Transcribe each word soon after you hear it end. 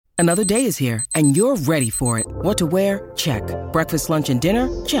Another day is here, and you're ready for it. What to wear? Check. Breakfast, lunch, and dinner?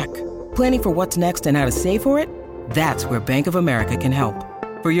 Check. Planning for what's next and how to save for it? That's where Bank of America can help.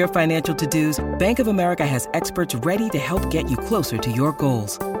 For your financial to-dos, Bank of America has experts ready to help get you closer to your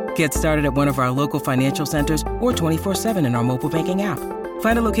goals. Get started at one of our local financial centers or 24/7 in our mobile banking app.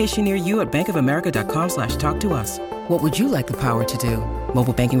 Find a location near you at bankofamerica.com/talktous. What would you like the power to do?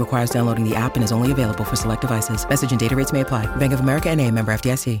 Mobile banking requires downloading the app and is only available for select devices. Message and data rates may apply. Bank of America N.A., member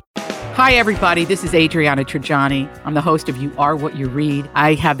FDIC. Hi, everybody. This is Adriana Trajani. I'm the host of You Are What You Read.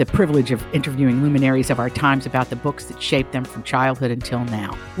 I have the privilege of interviewing luminaries of our times about the books that shaped them from childhood until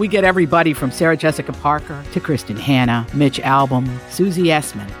now. We get everybody from Sarah Jessica Parker to Kristen Hanna, Mitch Albom, Susie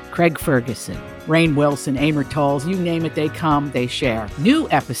Essman, Craig Ferguson, Rainn Wilson, Amor Tolls, you name it, they come, they share. New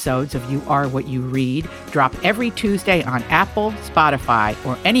episodes of You Are What You Read drop every Tuesday on Apple, Spotify,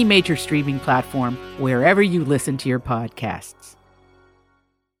 or any major streaming platform wherever you listen to your podcasts.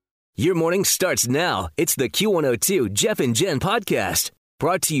 Your morning starts now. It's the Q102 Jeff and Jen podcast,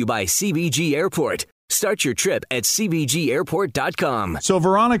 brought to you by CBG Airport. Start your trip at CBGAirport.com. So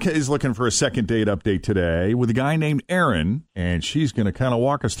Veronica is looking for a second date update today with a guy named Aaron, and she's going to kind of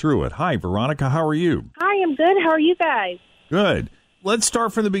walk us through it. Hi, Veronica. How are you? Hi, I'm good. How are you guys? Good. Let's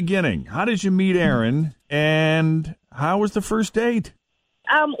start from the beginning. How did you meet Aaron, and how was the first date?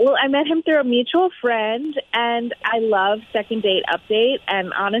 Well, I met him through a mutual friend, and I love second date update,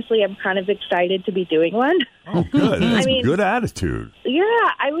 and honestly, I'm kind of excited to be doing one. Oh, good. That's a good attitude. Yeah,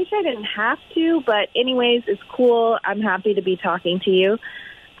 I wish I didn't have to, but anyways, it's cool. I'm happy to be talking to you.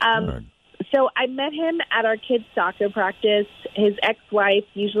 So I met him at our kids' soccer practice. His ex-wife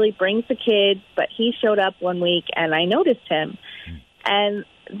usually brings the kids, but he showed up one week, and I noticed him. And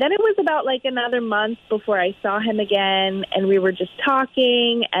then it was about like another month before I saw him again, and we were just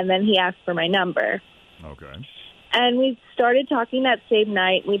talking, and then he asked for my number. Okay. And we started talking that same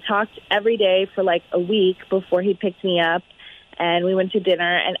night. We talked every day for like a week before he picked me up, and we went to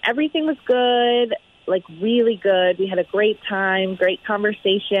dinner, and everything was good, like really good. We had a great time, great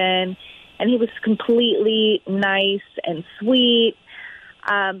conversation, and he was completely nice and sweet.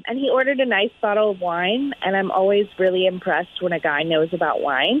 And he ordered a nice bottle of wine, and I'm always really impressed when a guy knows about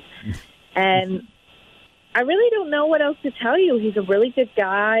wine. And I really don't know what else to tell you. He's a really good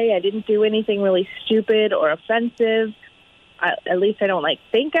guy. I didn't do anything really stupid or offensive. At least I don't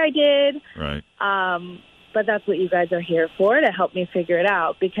think I did. Right. But that's what you guys are here for, to help me figure it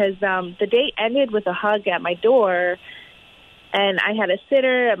out. Because the date ended with a hug at my door, and I had a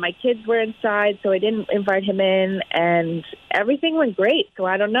sitter, and my kids were inside, so I didn't invite him in, and everything went great, so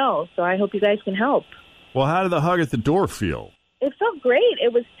I don't know. So I hope you guys can help. Well, how did the hug at the door feel? It felt great.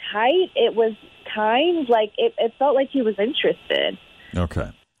 It was tight. It was kind. It felt like he was interested. Okay.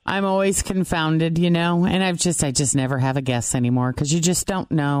 I'm always confounded, and I just never have a guess anymore because you just don't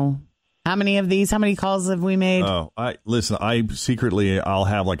know. How many calls have we made? Oh, I secretly, I'll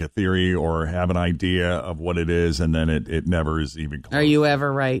have a theory or have an idea of what it is, and then it never is even close. Are you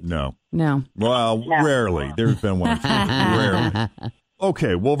ever right? No. Well, rarely. There's been one. Rarely.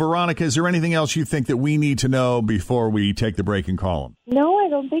 Okay. Well, Veronica, is there anything else you think that we need to know before we take the break and call him? No, I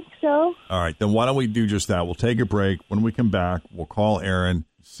don't think so. All right. Then why don't we do just that? We'll take a break. When we come back, we'll call Aaron,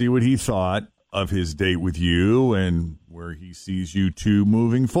 see what he thought of his date with you and where he sees you two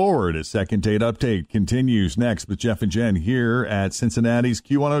moving forward. A second date update continues next with Jeff and Jen here at Cincinnati's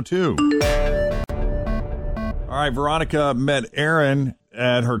Q102. All right, Veronica met Aaron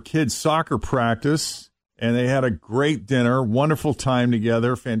at her kids' soccer practice, and they had a great dinner, wonderful time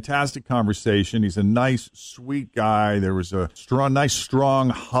together, fantastic conversation. He's a nice, sweet guy. There was a nice, strong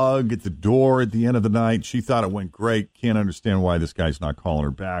hug at the door at the end of the night. She thought it went great. Can't understand why this guy's not calling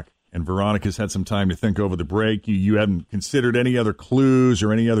her back. And Veronica's had some time to think over the break. You haven't considered any other clues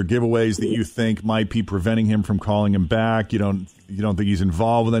or any other giveaways that you think might be preventing him from calling him back. You don't think he's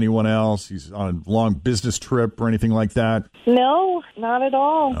involved with anyone else? He's on a long business trip or anything like that? No, not at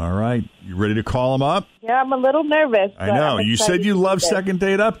all. All right. You ready to call him up? Yeah, I'm a little nervous. I know. You said you love second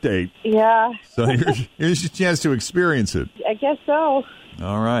date update. Yeah. So here's your chance to experience it. I guess so.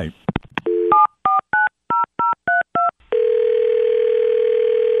 All right.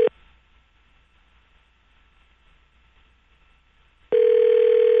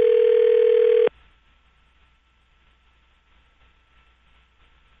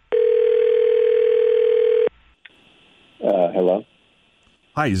 Hello?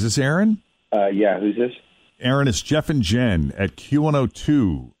 Hi, is this Aaron? Yeah, who's this? Aaron, it's Jeff and Jen at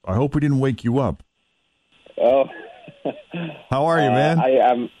Q102. I hope we didn't wake you up. Oh. How are you,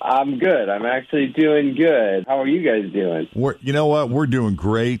 man? I'm good. I'm actually doing good. How are you guys doing? You know what? We're doing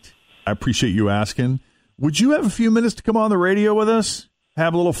great. I appreciate you asking. Would you have a few minutes to come on the radio with us?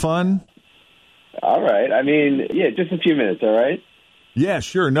 have a little fun? All right. I mean, yeah, just a few minutes, all right? Yeah,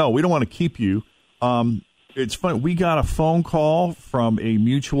 sure. No, we don't want to keep you. It's fun. We got a phone call from a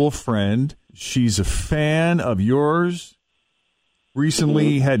mutual friend. She's a fan of yours.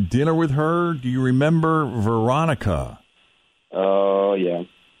 Recently had dinner with her. Do you remember Veronica? Oh, yeah.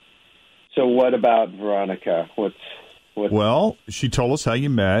 So what about Veronica? What? Well, she told us how you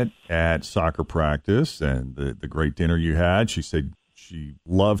met at soccer practice and the great dinner you had. She said she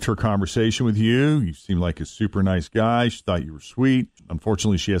loved her conversation with you. You seemed like a super nice guy. She thought you were sweet.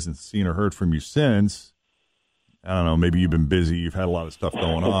 Unfortunately, she hasn't seen or heard from you since. I don't know, maybe you've been busy. You've had a lot of stuff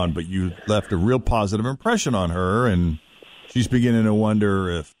going on, but you left a real positive impression on her, and she's beginning to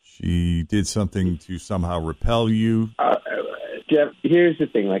wonder if she did something to somehow repel you. Jeff, here's the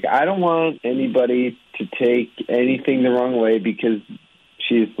thing. Like, I don't want anybody to take anything the wrong way because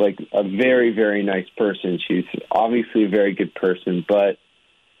she's, like, a very, very nice person. She's obviously a very good person, but...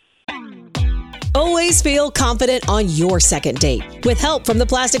 Always feel confident on your second date. With help from the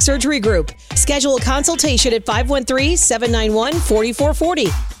Plastic Surgery Group. Schedule a consultation at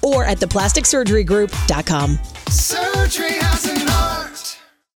 513-791-4440 or at theplasticsurgerygroup.com. Surgery has an art.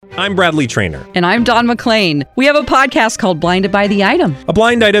 I'm Bradley Trainer. And I'm Don McClain. We have a podcast called Blinded by the Item. A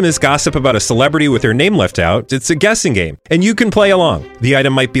blind item is gossip about a celebrity with their name left out. It's a guessing game, and you can play along. The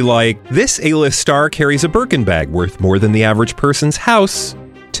item might be like, this A-list star carries a Birkin bag worth more than the average person's house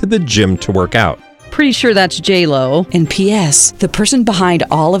to the gym to work out. Pretty sure that's J-Lo. And P.S. the person behind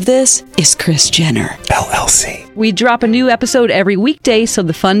all of this is Kris Jenner, LLC. We drop a new episode every weekday so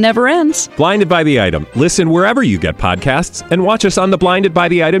the fun never ends. Blinded by the Item. Listen wherever you get podcasts and watch us on the Blinded by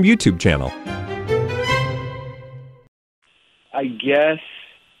the Item YouTube channel. I guess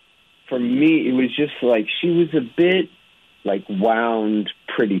for me, it was just like she was a bit like wound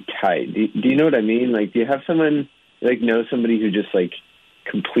pretty tight. Do you know what I mean? Like, do you have someone, like, know somebody who just like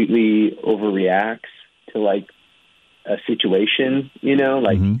completely overreacts to like a situation, you know,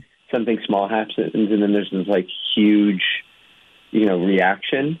 like something small happens and then there's this like huge, you know,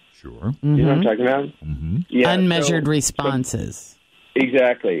 reaction. Sure. You know what I'm talking about? Yeah, unmeasured responses.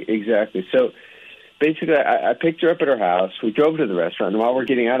 Exactly. So basically I picked her up at her house. We drove to the restaurant, and while we're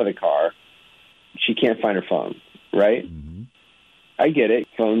getting out of the car, she can't find her phone, right? I get it.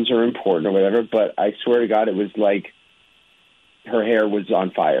 Phones are important or whatever, but I swear to God, it was like her hair was on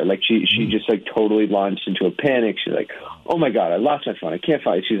fire. Like she just like totally launched into a panic. She's like, oh my God, I lost my phone. I can't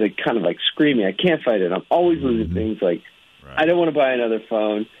find it. She's like kind of like screaming, I can't find it. I'm always losing things. Like, I don't want to buy another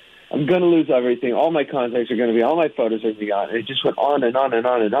phone. I'm going to lose everything. All my contacts are going to be, all my photos are going to be gone. And it just went on and on and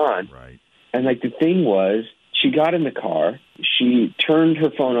on and on. Right. And like the thing was, she got in the car. She turned her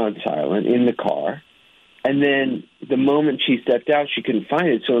phone on silent in the car. And then the moment she stepped out, she couldn't find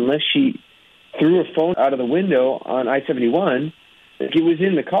it. So unless she threw her phone out of the window on I-71, it was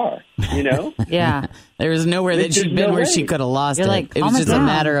in the car, you know? Yeah. There was nowhere that she'd been where she could have lost it. Like, it was just a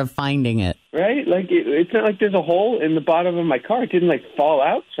matter of finding it. Right? Like, it's not like there's a hole in the bottom of my car. It didn't, like, fall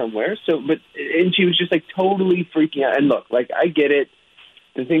out somewhere. And she was just, like, totally freaking out. And look, like, I get it.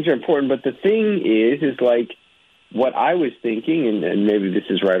 The things are important. But the thing is like, what I was thinking, and maybe this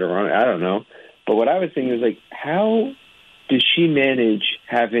is right or wrong, I don't know. But what I was thinking was, like, how does she manage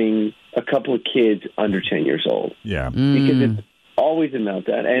having a couple of kids under 10 years old? Yeah. Because it's always a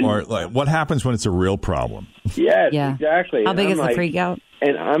meltdown. And or like, what happens when it's a real problem? Yes, exactly. How big is the freak out?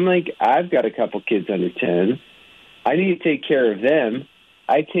 And I'm like, I've got a couple kids under 10. I need to take care of them.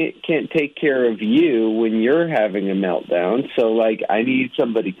 I can't take care of you when you're having a meltdown. So, like, I need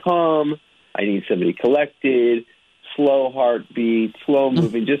somebody calm. I need somebody collected, slow heartbeat, slow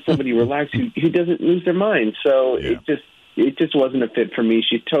moving, just somebody relaxed who doesn't lose their mind. So it just wasn't a fit for me.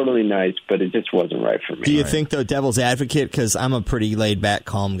 She's totally nice, but it just wasn't right for me. Do you think, though, devil's advocate, because I'm a pretty laid-back,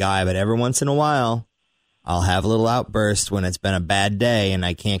 calm guy, but every once in a while, I'll have a little outburst when it's been a bad day and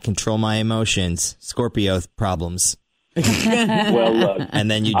I can't control my emotions. Scorpio problems. Well, look.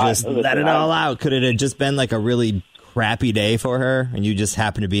 And then you just let it all out. Could it have just been like a really crappy day for her and you just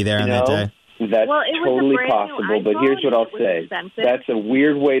happened to be there on that day? That's totally possible, but here's what I'll say. That's a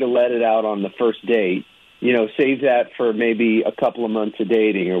weird way to let it out on the first date. You know, save that for maybe a couple of months of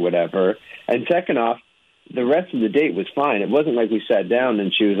dating or whatever. And second off, the rest of the date was fine. It wasn't like we sat down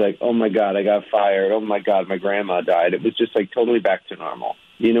and she was like, oh, my God, I got fired. Oh, my God, my grandma died. It was just like totally back to normal.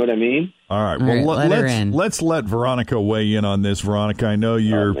 You know what I mean? All right. Well, let's let Veronica weigh in on this. Veronica, I know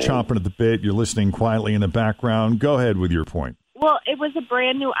you're chomping at the bit. You're listening quietly in the background. Go ahead with your point. Well, it was a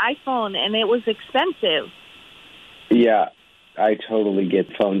brand new iPhone, and it was expensive. Yeah, I totally get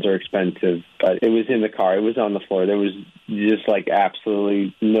phones are expensive, but it was in the car. It was on the floor. There was just like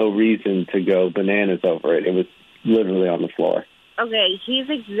absolutely no reason to go bananas over it. It was literally on the floor. Okay, he's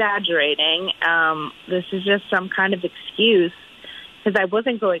exaggerating. This is just some kind of excuse because I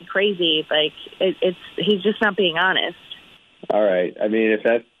wasn't going crazy. Like, he's just not being honest. All right. I mean, if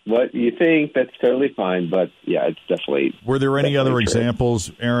that's what you think, that's totally fine. But, yeah, it's definitely... Were there any other true.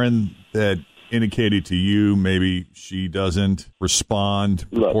 examples, Aaron, that indicated to you maybe she doesn't respond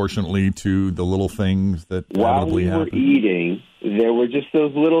proportionately to the little things that while we were eating, there were just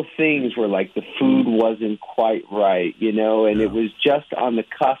those little things where, like, the food wasn't quite right, you know, and it was just on the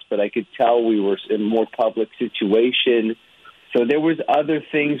cusp, but I could tell we were in a more public situation. So there was other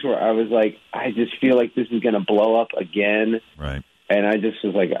things where I was like, I just feel like this is going to blow up again. Right. And I just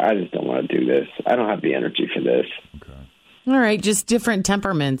was like, I just don't want to do this. I don't have the energy for this. Okay. All right, just different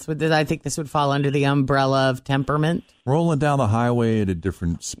temperaments. I think this would fall under the umbrella of temperament. Rolling down the highway at a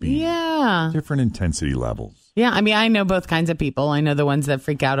different speed. Yeah. Different intensity levels. Yeah, I mean, I know both kinds of people. I know the ones that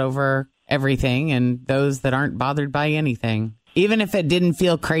freak out over everything and those that aren't bothered by anything. Even if it didn't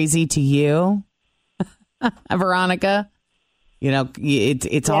feel crazy to you, Veronica, you know,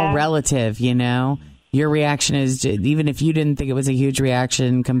 it's all relative, you know. Your reaction is, even if you didn't think it was a huge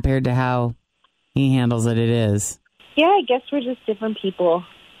reaction compared to how he handles it, it is. Yeah, I guess we're just different people.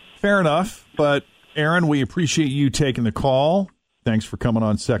 Fair enough. But, Aaron, we appreciate you taking the call. Thanks for coming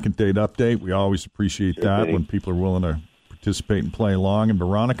on Second Date Update. We always appreciate that when people are willing to participate and play along. And,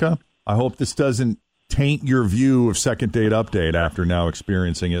 Veronica, I hope this doesn't taint your view of Second Date Update after now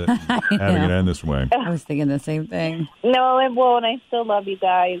experiencing it, having it end this way. I was thinking the same thing. No, it won't. I still love you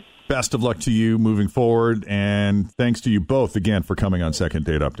guys. Best of luck to you moving forward. And thanks to you both again for coming on Second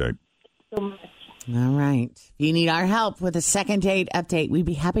Date Update. So much. All right. If you need our help with a Second Date Update, we'd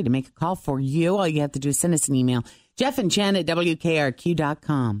be happy to make a call for you. All you have to do is send us an email. Jeff and Jen at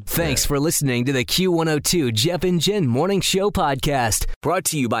WKRQ.com. Thanks for listening to the Q102 Jeff and Jen Morning Show podcast, brought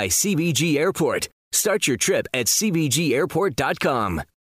to you by CBG Airport. Start your trip at CBGAirport.com.